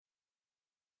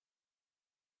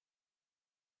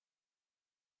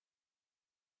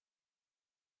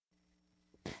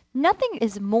Nothing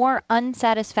is more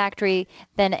unsatisfactory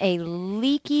than a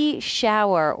leaky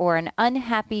shower or an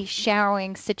unhappy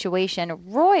showering situation.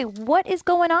 Roy, what is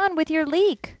going on with your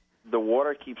leak? The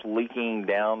water keeps leaking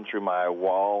down through my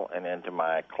wall and into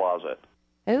my closet.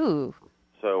 Ooh.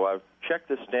 So I've checked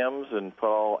the stems and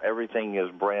everything is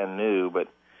brand new, but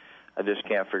I just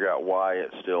can't figure out why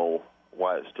it's still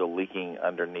leaking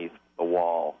underneath the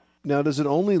wall. Now, does it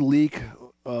only leak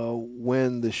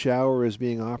when the shower is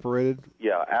being operated?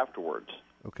 Yeah, afterwards.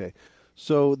 Okay.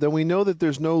 So then we know that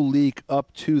there's no leak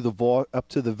up to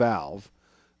the valve.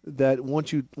 That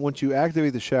once you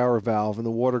activate the shower valve and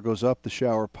the water goes up the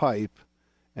shower pipe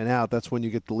and out, that's when you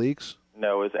get the leaks?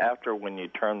 No, it's after when you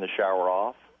turn the shower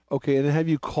off. Okay, and have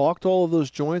you caulked all of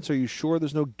those joints? Are you sure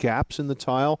there's no gaps in the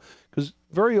tile? Because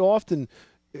very often,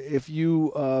 if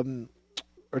you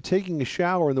are taking a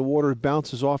shower and the water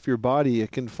bounces off your body,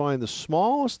 it can find the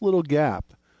smallest little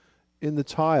gap in the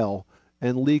tile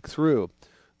and leak through.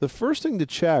 The first thing to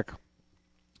check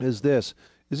is this.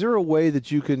 Is there a way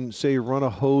that you can, say, run a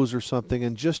hose or something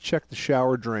and just check the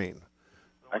shower drain?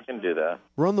 I can do that.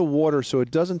 Run the water so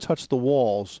it doesn't touch the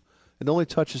walls. It only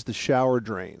touches the shower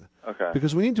drain. Okay.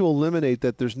 Because we need to eliminate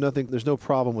that there's no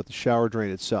problem with the shower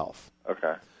drain itself.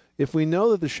 Okay. If we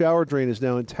know that the shower drain is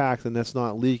now intact and that's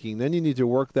not leaking, then you need to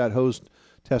work that hose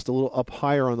test a little up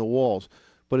higher on the walls.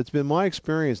 But it's been my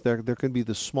experience that there can be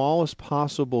the smallest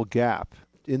possible gap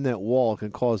in that wall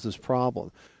can cause this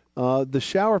problem. The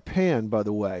shower pan, by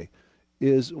the way,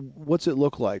 what's it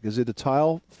look like? Is it a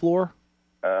tile floor?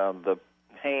 The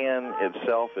pan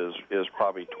itself is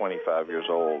probably 25 years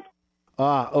old.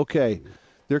 Okay.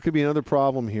 There could be another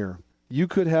problem here. You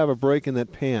could have a break in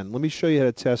that pan. Let me show you how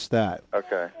to test that.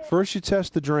 Okay. First, you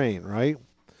test the drain, right?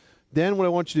 Then what I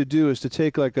want you to do is to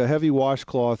take like a heavy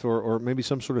washcloth or maybe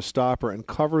some sort of stopper and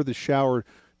cover the shower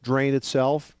drain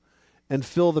itself and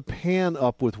fill the pan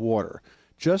up with water.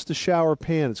 Just the shower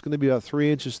pan. It's going to be about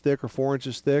 3 inches thick or 4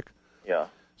 inches thick. Yeah.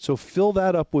 So fill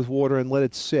that up with water and let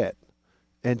it sit.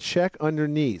 And check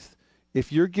underneath.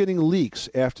 If you're getting leaks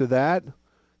after that,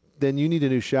 then you need a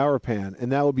new shower pan. And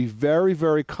that would be very,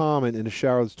 very common in a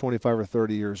shower that's 25 or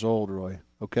 30 years old, Roy.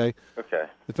 Okay? Okay.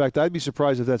 In fact, I'd be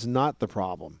surprised if that's not the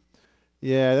problem.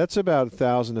 Yeah, that's about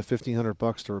 $1,000 to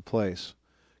 $1,500 to replace.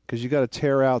 Because you got to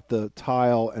tear out the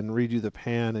tile and redo the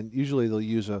pan, and usually they'll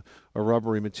use a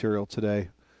rubbery material today.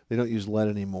 They don't use lead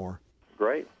anymore.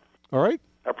 Great. All right.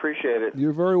 I appreciate it.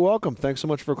 You're very welcome. Thanks so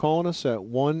much for calling us at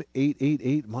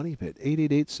 1-888-MONEYPIT,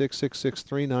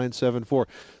 888-666-3974.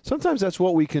 Sometimes that's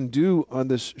what we can do on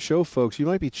this show, folks. You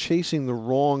might be chasing the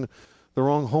wrong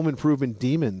home improvement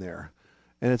demon there.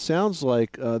 And it sounds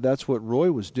like that's what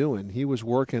Roy was doing. He was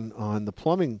working on the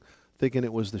plumbing, thinking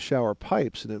it was the shower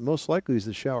pipes, and it most likely is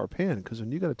the shower pan, because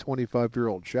when you got a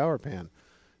 25-year-old shower pan,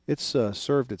 it's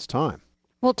served its time.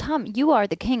 Well, Tom, you are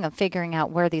the king of figuring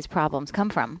out where these problems come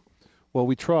from. Well,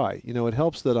 we try. You know, it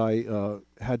helps that I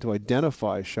had to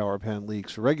identify shower pan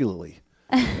leaks regularly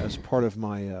as part of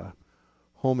my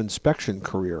home inspection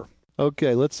career.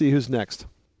 Okay, let's see who's next.